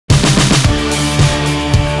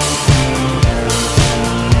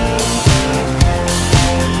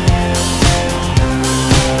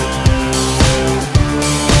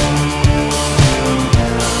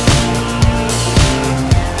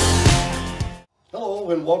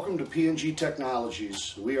Hello and welcome to PNG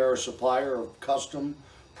Technologies. We are a supplier of custom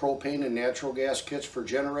propane and natural gas kits for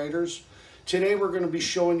generators. Today we're going to be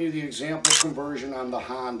showing you the example conversion on the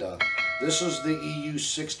Honda. This is the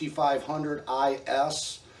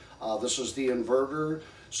EU6500is. This is the inverter.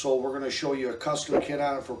 So we're going to show you a custom kit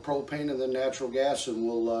on it for propane and then natural gas, and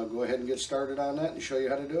we'll go ahead and get started on that and show you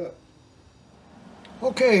how to do it.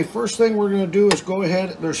 Okay, first thing we're going to do is go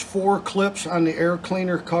ahead, there's 4 clips on the air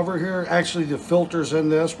cleaner cover here. Actually the filter's in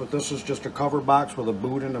this, but this is just a cover box with a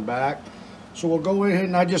boot in the back. So we'll go ahead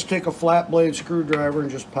and I just take a flat blade screwdriver and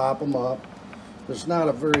just pop them up. It's not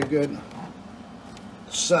a very good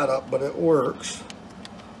setup, but it works.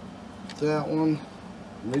 That one,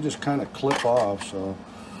 they just kind of clip off, so.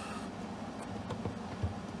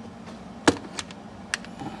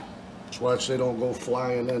 Just watch they don't go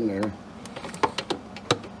flying in there.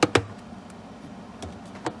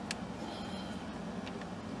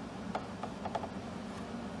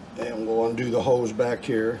 And we'll undo the hose back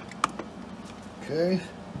here. Okay,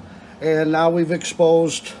 and now we've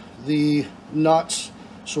exposed the nuts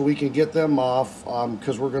so we can get them off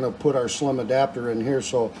because we're going to put our slim adapter in here.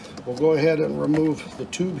 So we'll go ahead and remove the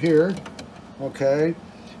tube here. Okay,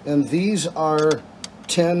 and these are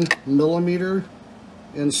 10 millimeter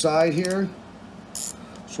inside here.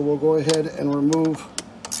 So we'll go ahead and remove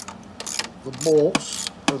the bolts,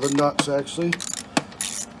 or the nuts actually.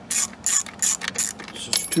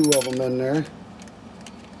 2 of them in there.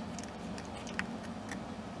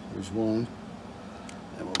 There's one.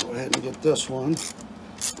 And we'll go ahead and get this one.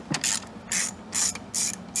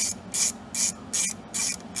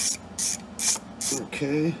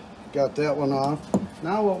 Okay, got that one off.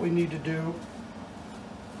 Now what we need to do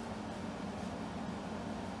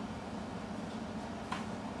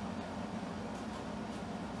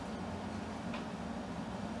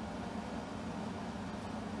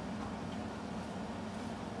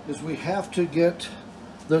is we have to get,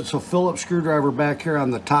 there's a Phillips screwdriver back here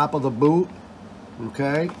on the top of the boot.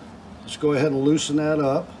 Okay, let's go ahead and loosen that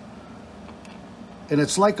up. And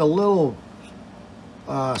it's like a little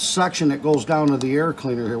section that goes down to the air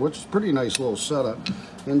cleaner here, which is a pretty nice little setup.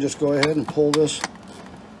 Then just go ahead and pull this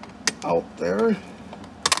out there.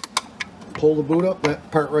 Pull the boot up,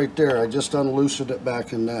 that part right there. I just unloosened it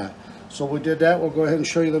back in that. So we did that. We'll go ahead and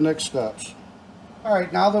show you the next steps.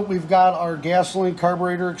 Alright, now that we've got our gasoline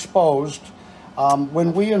carburetor exposed,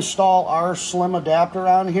 when we install our slim adapter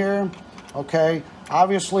on here, okay,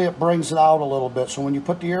 obviously it brings it out a little bit. So when you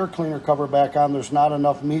put the air cleaner cover back on, there's not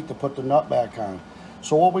enough meat to put the nut back on.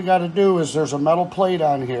 So what we got to do is there's a metal plate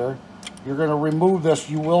on here. You're going to remove this.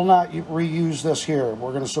 You will not reuse this here.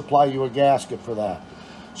 We're going to supply you a gasket for that.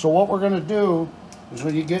 So what we're going to do is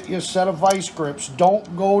when you get your set of vice grips,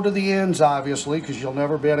 don't go to the ends obviously, because you'll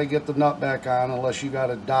never be able to get the nut back on unless you got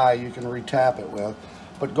a die you can retap it with.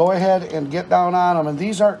 But go ahead and get down on them, and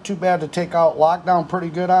these aren't too bad to take out. Lock down pretty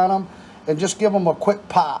good on them, and just give them a quick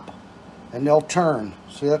pop and they'll turn.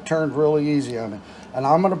 See, that turned really easy on it. And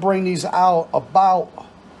I'm going to bring these out about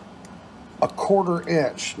a 1/4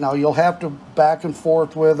 inch. Now you'll have to back and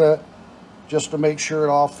forth with it just to make sure it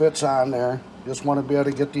all fits on there. Just want to be able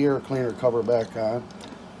to get the air cleaner cover back on.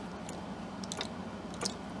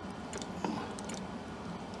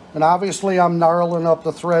 And obviously I'm gnarling up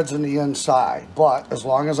the threads in the inside, but as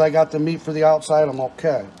long as I got the meat for the outside, I'm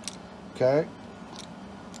okay. Okay,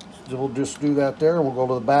 so we'll just do that there, and we'll go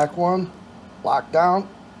to the back one, lock down.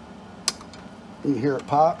 You hear it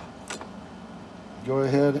pop. Go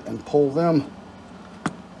ahead and pull them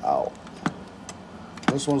out.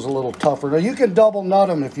 This one's a little tougher. Now you can double nut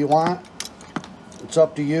them if you want. It's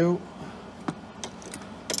up to you.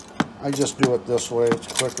 I just do it this way. It's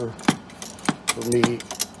quicker for me.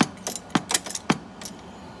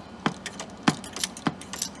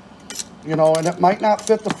 You know, and it might not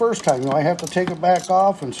fit the first time. You know, I have to take it back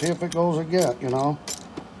off and see if it goes again, you know.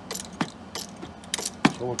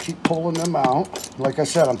 So we'll keep pulling them out. Like I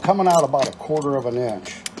said, I'm coming out about a 1/4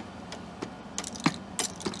 inch.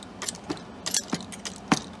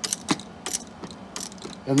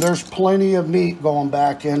 And there's plenty of meat going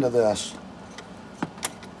back into this.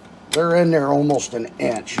 They're in there almost an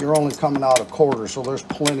inch. You're only coming out a 1/4, so there's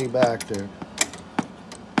plenty back there.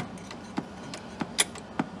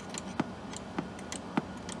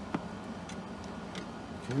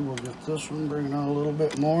 Okay, we'll get this one, bring it out a little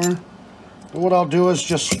bit more. And what I'll do is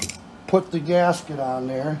just put the gasket on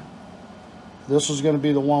there. This is going to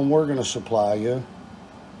be the one we're going to supply you.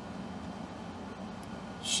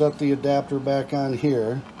 Set the adapter back on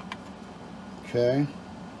here. Okay.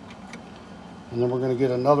 And then we're going to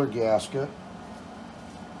get another gasket.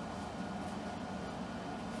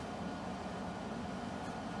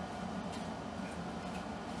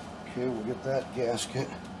 Okay, we'll get that gasket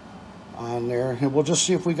on there, and we'll just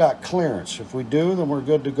see if we got clearance. If we do, then we're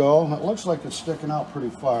good to go. It looks like it's sticking out pretty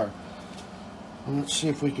far. And let's see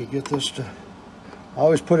if we can get this to... I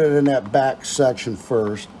always put it in that back section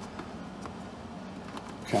first.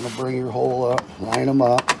 Kind of bring your hole up, line them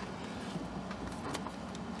up.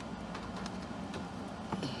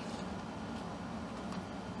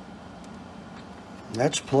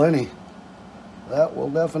 That's plenty. That will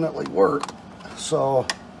definitely work. So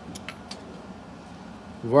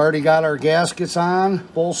we've already got our gaskets on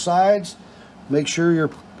both sides. Make sure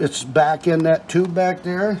it's back in that tube back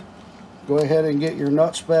there. Go ahead and get your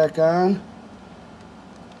nuts back on.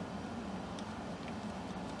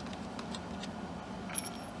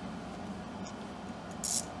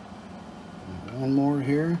 One more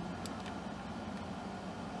here.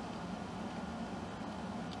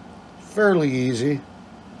 Fairly easy.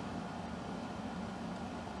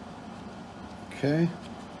 Okay.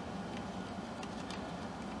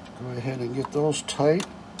 Go ahead and get those tight.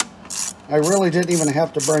 I really didn't even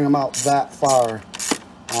have to bring them out that far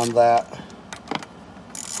on that.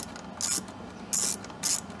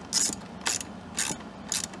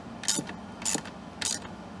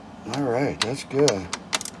 All right, that's good.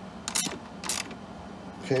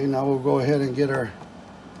 Okay, now we'll go ahead and get our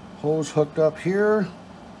hose hooked up here.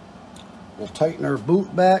 We'll tighten our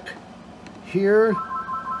boot back here.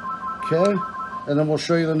 Okay, and then we'll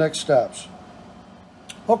show you the next steps.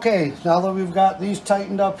 Okay, now that we've got these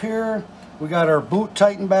tightened up here, we got our boot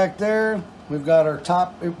tightened back there, we've got our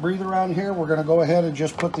top breather on here. We're going to go ahead and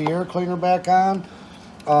just put the air cleaner back on.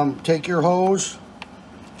 Take your hose,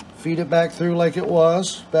 feed it back through like it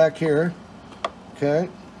was back here. Okay,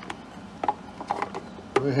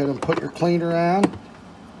 go ahead and put your cleaner on,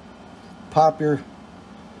 pop your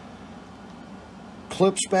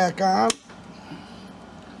clips back on.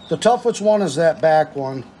 The toughest one is that back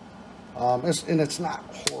one, and it's not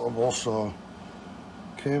horrible. So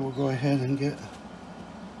okay, we'll go ahead and get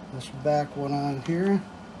this back one on here.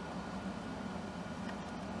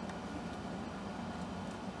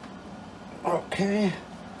 Okay,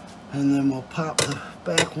 and then we'll pop the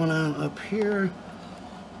back one on up here.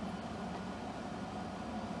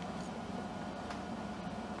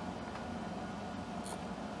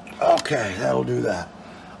 Okay, that'll do that.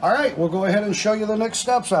 All right, we'll go ahead and show you the next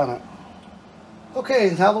steps on it.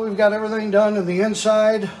 Okay, now that we've got everything done in the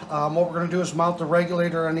inside, what we're going to do is mount the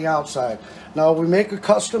regulator on the outside. Now, we make a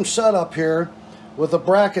custom setup here with a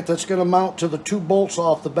bracket that's going to mount to the 2 bolts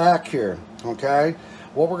off the back here. Okay,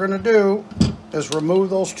 what we're going to do is remove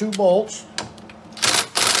those 2 bolts.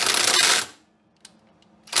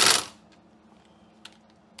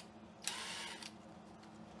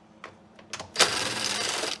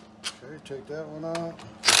 Okay, take that one out.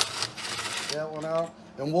 That one out,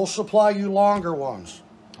 and we'll supply you longer ones.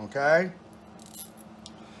 Okay,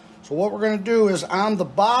 so what we're going to do is on the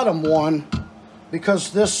bottom one,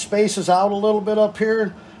 because this space is out a little bit up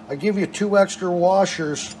here, I give you 2 extra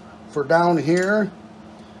washers for down here.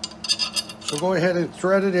 So go ahead and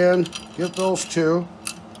thread it in, get those 2.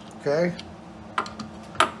 Okay,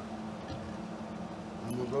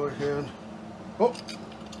 and we'll go ahead, oh,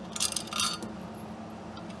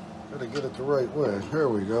 gotta get it the right way. There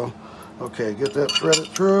we go. Okay, get that threaded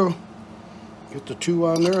through. Get the 2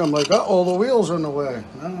 on there. I'm like, uh-oh, the wheel's in the way.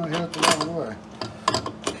 No, I hit it the wrong way.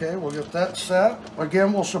 Okay, we'll get that set.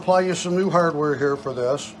 Again, we'll supply you some new hardware here for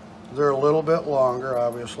this. They're a little bit longer,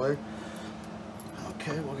 obviously.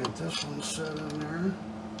 Okay, we'll get this one set in there.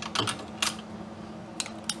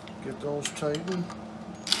 Get those tightened.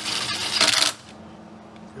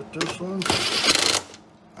 Get this one.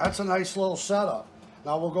 That's a nice little setup.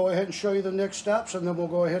 Now we'll go ahead and show you the next steps, and then we'll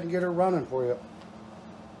go ahead and get her running for you.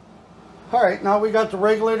 All right, now we got the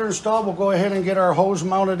regulator installed. We'll go ahead and get our hose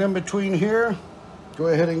mounted in between here. Go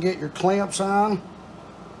ahead and get your clamps on.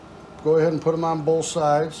 Go ahead and put them on both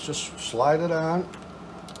sides. Just slide it on.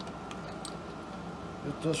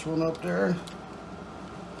 Get this one up there.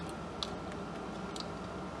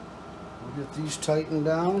 We'll get these tightened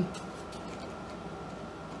down.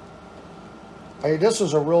 Hey, this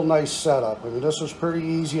is a real nice setup. I mean, this is pretty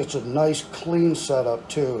easy. It's a nice, clean setup,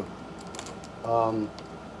 too.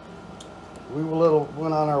 We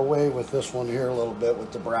went on our way with this one here a little bit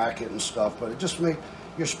with the bracket and stuff, but it just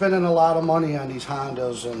you're spending a lot of money on these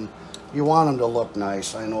Hondas, and you want them to look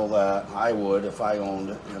nice. I know that. I would if I owned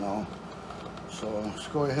it, you know. So let's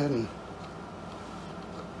go ahead and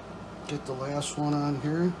get the last one on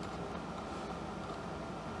here.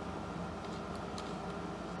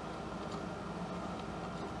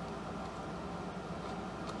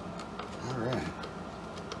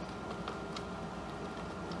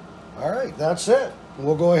 All right, that's it. And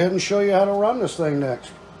we'll go ahead and show you how to run this thing next.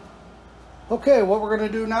 Okay, what we're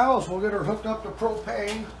going to do now is we'll get her hooked up to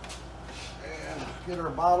propane and get her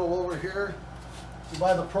bottle over here. If you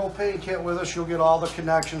buy the propane kit with us, you'll get all the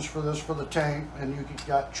connections for this for the tank, and you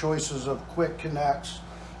got choices of quick connects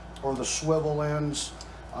or the swivel ends,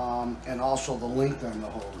 and also the length on the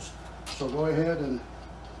hose. So go ahead and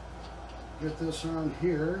get this on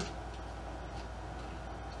here.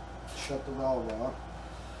 Shut the valve off.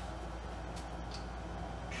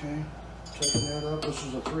 Okay, taking that up. This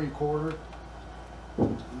is a 3/4.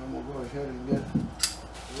 And then we'll go ahead and get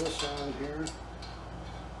this on here.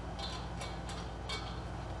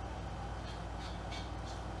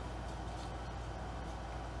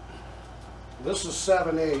 This is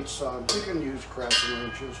 7/8, you can use crescent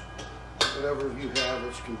wrenches, whatever you have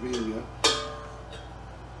that's convenient.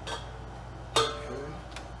 Okay.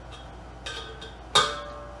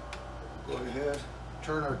 Go ahead,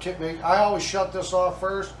 turn our tip make. I always shut this off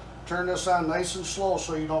first, turn this on nice and slow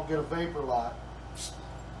so you don't get a vapor lock.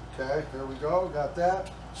 Okay, there we go, got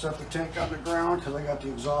that. Set the tank on the ground because I got the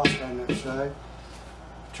exhaust on that side.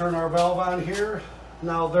 Turn our valve on here.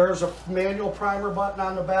 Now there's a manual primer button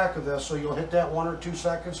on the back of this, so you'll hit that 1 or 2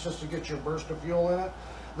 seconds just to get your burst of fuel in it.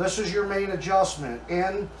 This is your main adjustment.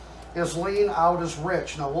 In is lean, out is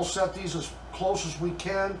rich. Now we'll set these as close as we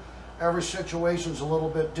can. Every situation's a little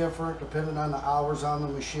bit different depending on the hours on the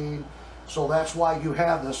machine. So that's why you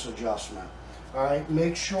have this adjustment. All right,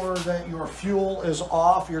 make sure that your fuel is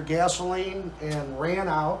off, your gasoline, and ran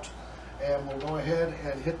out. And we'll go ahead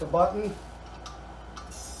and hit the button.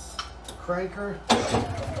 Cranker.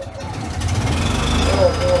 Oh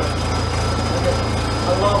boy. I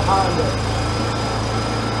love Honda.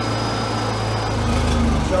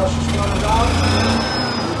 Just start it out.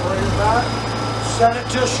 Bring it back. Set it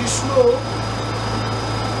till she's smooth.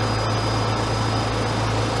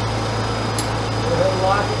 Go ahead and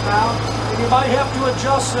lock it down. And you might have to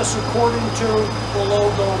adjust this according to the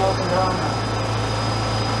load going up and down now.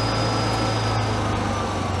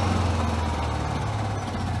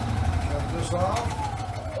 Off,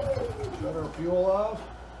 shut our fuel off,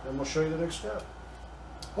 and we'll show you the next step.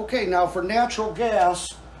 Okay, now for natural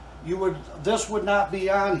gas, this would not be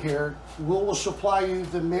on here. We'll supply you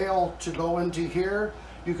the male to go into here.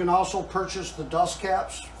 You can also purchase the dust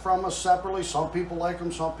caps from us separately. Some people like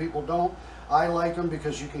them, some people don't. I like them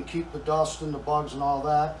because you can keep the dust and the bugs and all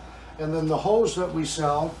that. And then the hose that we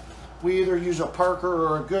sell, we either use a Parker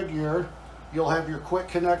or a Goodyear. You'll have your quick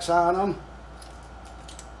connects on them,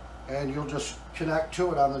 and you'll just connect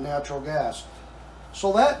to it on the natural gas.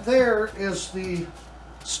 So that there is the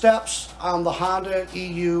steps on the Honda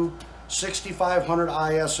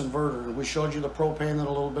EU6500is inverter. And we showed you the propane and a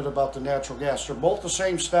little bit about the natural gas. They're both the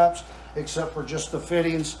same steps except for just the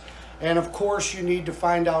fittings. And of course you need to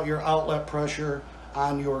find out your outlet pressure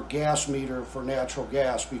on your gas meter for natural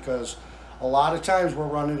gas, because a lot of times we're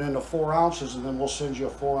running into 4 ounces and then we'll send you a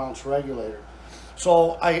 4-ounce regulator.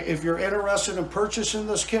 So if you're interested in purchasing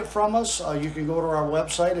this kit from us, you can go to our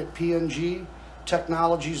website at PNG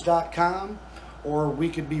Technologies.com, or we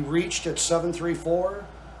could be reached at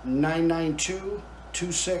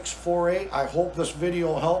 734-992-2648. I hope this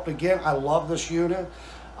video helped. Again, I love this unit.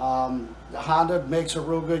 Honda makes a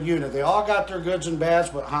real good unit. They all got their goods and bads,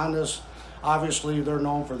 but Honda's, obviously, they're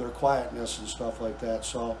known for their quietness and stuff like that.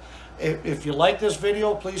 So if you like this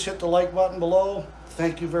video, please hit the like button below.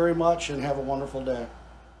 Thank you very much and have a wonderful day.